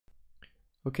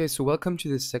Okay, so welcome to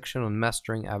this section on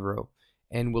mastering Avro,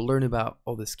 and we'll learn about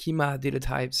all the schema, data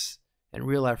types, and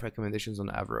real-life recommendations on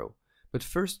Avro. But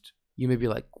first, you may be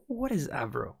like, what is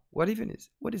Avro? What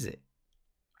is it?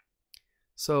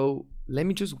 So let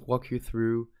me just walk you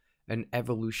through an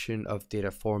evolution of data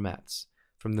formats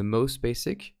from the most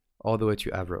basic all the way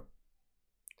to Avro.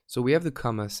 So we have the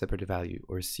comma separated value,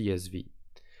 or CSV.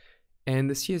 And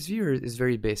the CSV is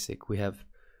very basic. We have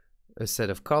a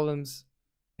set of columns,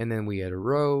 and then we add a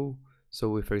row.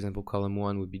 So if, for example, column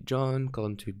 1 would be John,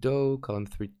 column 2 Doe, column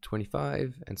 3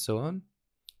 25, and so on.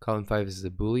 Column 5 is a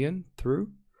Boolean,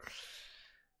 true.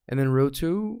 And then row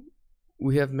 2,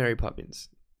 we have Mary Poppins.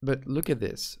 But look at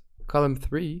this. Column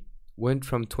 3 went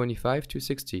from 25 to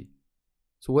 60.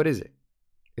 So what is it?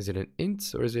 Is it an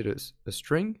int or is it a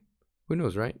string? Who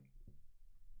knows, right?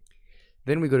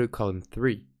 Then we go to column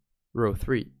 3, row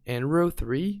 3. And row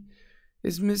 3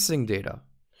 is missing data.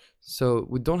 So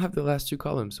we don't have the last two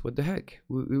columns. What the heck?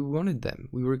 We wanted them.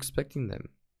 We were expecting them.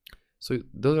 So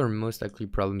those are most likely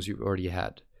problems you've already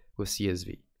had with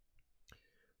CSV.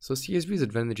 So CSV's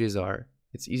advantages are,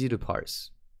 it's easy to parse,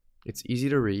 it's easy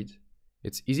to read,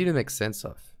 it's easy to make sense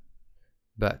of,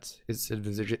 but its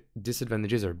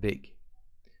disadvantages are big.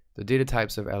 The data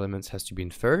types of elements has to be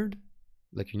inferred,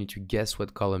 like you need to guess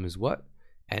what column is what,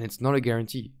 and it's not a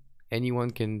guarantee. Anyone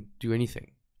can do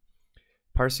anything.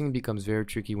 Parsing becomes very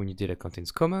tricky when your data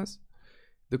contains commas.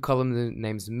 The column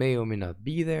names may or may not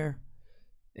be there,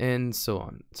 and so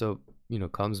on. So,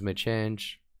 columns may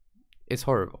change. It's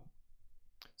horrible.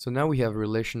 So now we have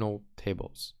relational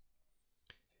tables.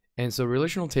 And so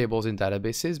relational tables in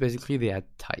databases, basically they add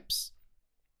types.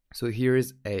 So here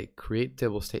is a create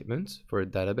table statement for a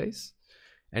database.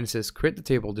 And it says create the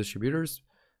table distributors.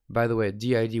 By the way,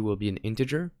 DID will be an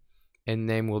integer and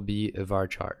name will be a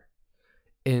varchar.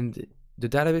 And the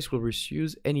database will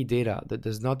refuse any data that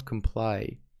does not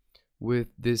comply with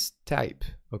this type,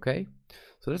 okay?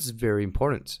 So that's very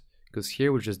important because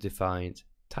here we just defined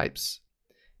types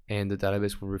and the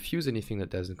database will refuse anything that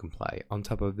doesn't comply. On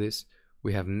top of this,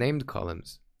 we have named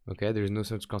columns, okay? There's no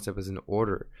such concept as an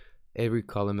order. Every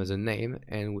column has a name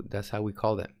and that's how we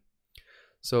call them.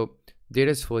 So data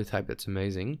is fully typed, that's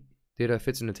amazing. Data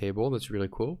fits in a table, that's really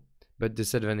cool. But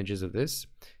disadvantages of this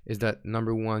is that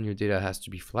number one, your data has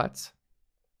to be flat.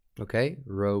 Okay,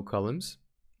 row columns.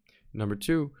 Number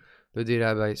two, the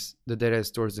data is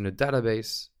stored in a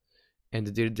database and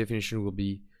the data definition will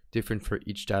be different for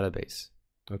each database.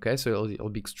 Okay, so it'll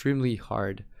be extremely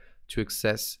hard to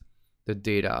access the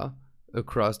data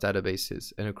across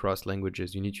databases and across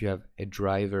languages. You need to have a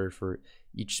driver for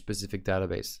each specific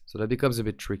database. So that becomes a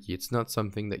bit tricky. It's not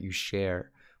something that you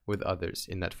share with others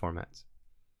in that format.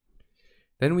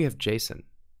 Then we have JSON.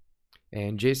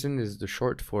 And JSON is the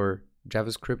short for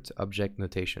JavaScript Object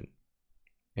Notation.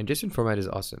 And JSON format is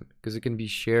awesome because it can be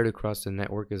shared across the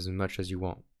network as much as you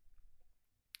want.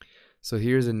 So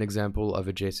here's an example of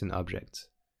a JSON object.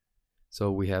 So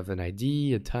we have an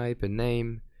ID, a type, a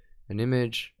name, an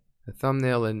image, a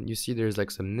thumbnail, and you see there's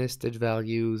like some nested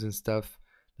values and stuff,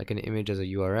 like an image has a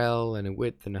URL and a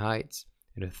width and height,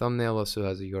 and a thumbnail also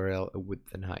has a URL, a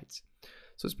width and height.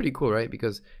 So it's pretty cool, right?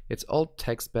 Because it's all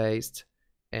text-based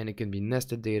and it can be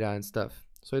nested data and stuff.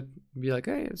 So it'd be like,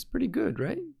 hey, it's pretty good,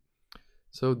 right?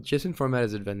 So JSON format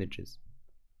has advantages.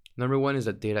 Number one is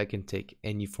that data can take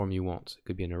any form you want. It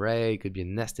could be an array, it could be a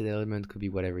nested element, it could be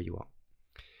whatever you want.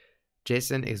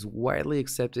 JSON is widely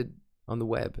accepted on the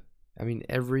web. I mean,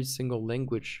 every single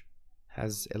language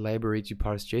has a library to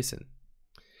parse JSON.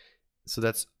 So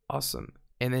that's awesome.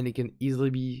 And then it can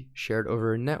easily be shared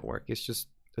over a network. It's just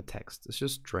a text. It's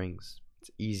just strings.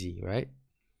 It's easy, right?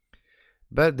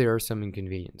 But there are some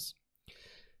inconveniences.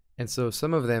 And so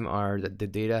some of them are that the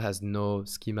data has no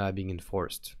schema being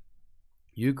enforced.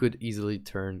 You could easily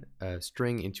turn a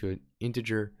string into an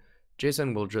integer.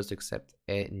 JSON will just accept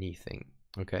anything,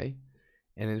 okay?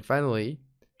 And then finally,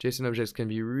 JSON objects can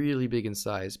be really big in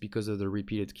size because of the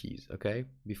repeated keys, okay?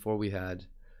 Before we had,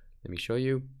 let me show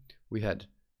you, we had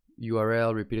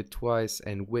URL repeated twice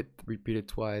and width repeated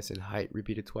twice and height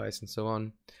repeated twice and so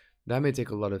on. That may take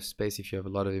a lot of space if you have a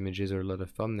lot of images or a lot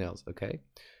of thumbnails, okay?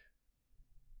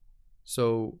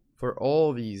 So for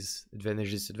all these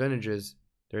disadvantages,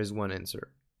 there is one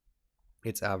answer.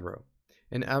 It's Avro.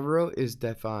 And Avro is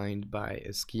defined by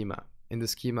a schema, and the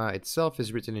schema itself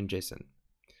is written in JSON.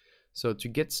 So to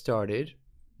get started,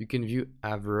 you can view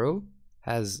Avro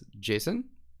as JSON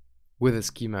with a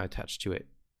schema attached to it.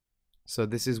 So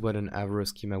this is what an Avro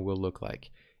schema will look like.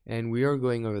 And we are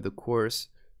going over the course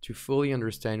to fully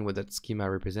understand what that schema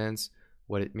represents,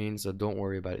 what it means, so don't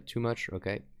worry about it too much,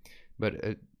 okay?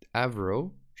 But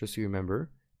Avro, just so you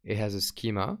remember, it has a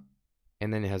schema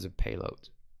and then it has a payload.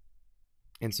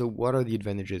 And so what are the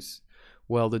advantages?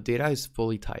 Well, the data is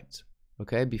fully typed.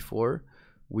 Okay, before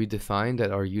we defined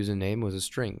that our username was a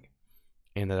string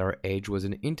and that our age was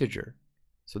an integer.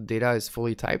 So data is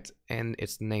fully typed and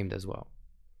it's named as well.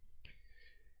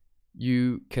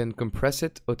 You can compress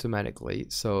it automatically.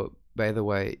 So by the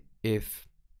way, if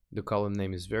the column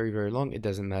name is very, very long, it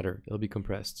doesn't matter. It'll be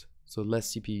compressed. So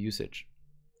less CPU usage.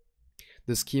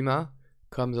 The schema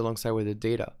comes alongside with the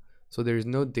data. So there's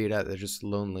no data that's just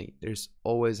lonely. There's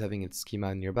always having its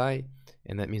schema nearby,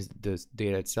 and that means the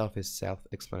data itself is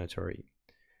self-explanatory.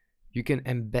 You can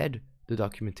embed the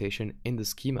documentation in the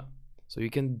schema. So you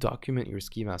can document your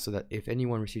schema so that if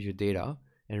anyone receives your data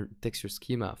and takes your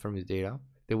schema from your data,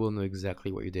 they will know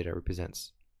exactly what your data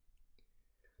represents.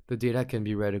 The data can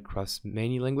be read across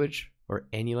many languages or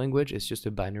any language. It's just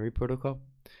a binary protocol.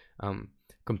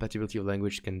 Compatibility of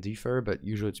language can differ, but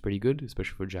usually it's pretty good,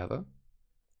 especially for Java.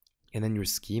 And then your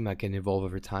schema can evolve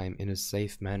over time in a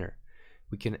safe manner.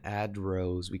 We can add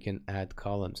rows, we can add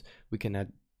columns, we can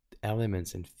add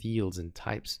elements and fields and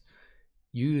types.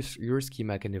 Your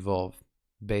schema can evolve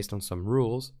based on some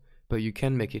rules, but you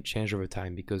can make it change over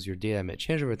time because your data may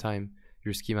change over time,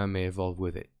 your schema may evolve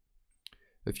with it.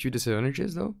 A few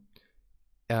disadvantages though.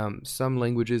 Some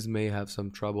languages may have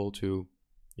some trouble to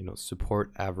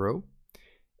support Avro,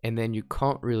 and then you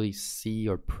can't really see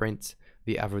or print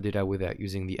the Avro data without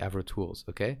using the Avro tools,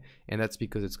 okay? And that's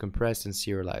because it's compressed and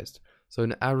serialized. So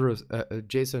in Avro, a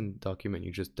JSON document,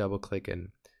 you just double click and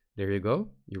there you go,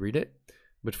 you read it.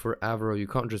 But for Avro, you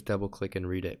can't just double click and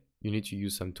read it. You need to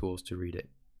use some tools to read it.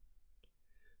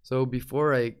 So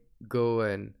before I go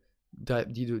and dive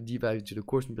into the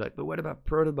course and be like, but what about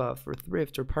Protobuf or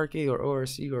Thrift or Parquet or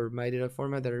ORC or my data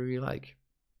format that I really like?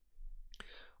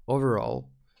 Overall,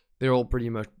 they're all pretty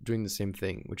much doing the same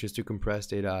thing, which is to compress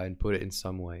data and put it in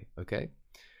some way, okay?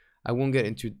 I won't get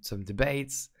into some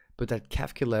debates, but at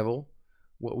Kafka level,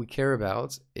 what we care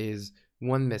about is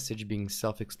one message being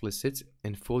self-explicit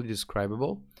and fully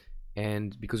describable,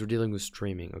 and because we're dealing with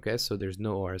streaming, okay? So there's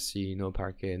no ORC, no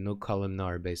Parquet, no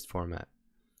columnar-based format.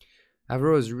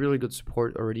 Avro has really good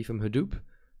support already from Hadoop,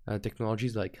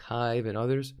 technologies like Hive and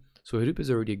others. So Hadoop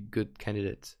is already a good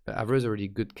candidate. Avro is already a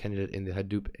good candidate in the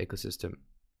Hadoop ecosystem.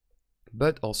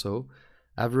 But also,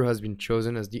 Avro has been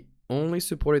chosen as the only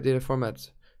supported data format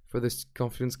for this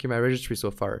Confluent Schema registry so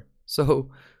far. So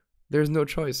there's no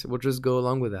choice. We'll just go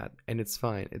along with that, and it's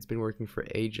fine. It's been working for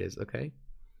ages, okay?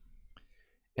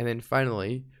 And then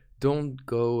finally, don't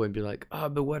go and be like, oh,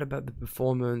 but what about the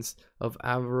performance of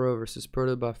Avro versus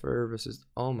Protobuffer versus,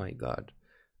 oh my God.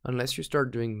 Unless you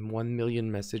start doing 1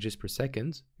 million messages per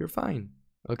second, you're fine,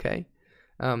 okay?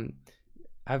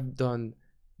 I've done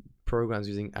programs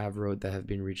using Avro that have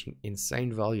been reaching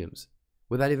insane volumes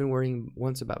without even worrying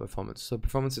once about performance. So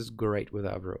performance is great with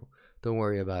Avro. Don't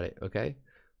worry about it, okay?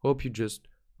 Hope you just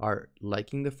are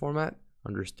liking the format,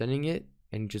 understanding it,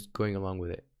 and just going along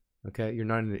with it, okay? You're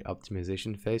not in the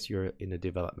optimization phase, you're in the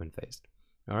development phase,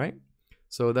 all right?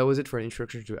 So that was it for an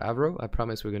introduction to Avro. I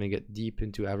promise we're gonna get deep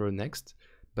into Avro next,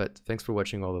 but thanks for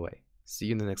watching all the way. See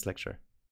you in the next lecture.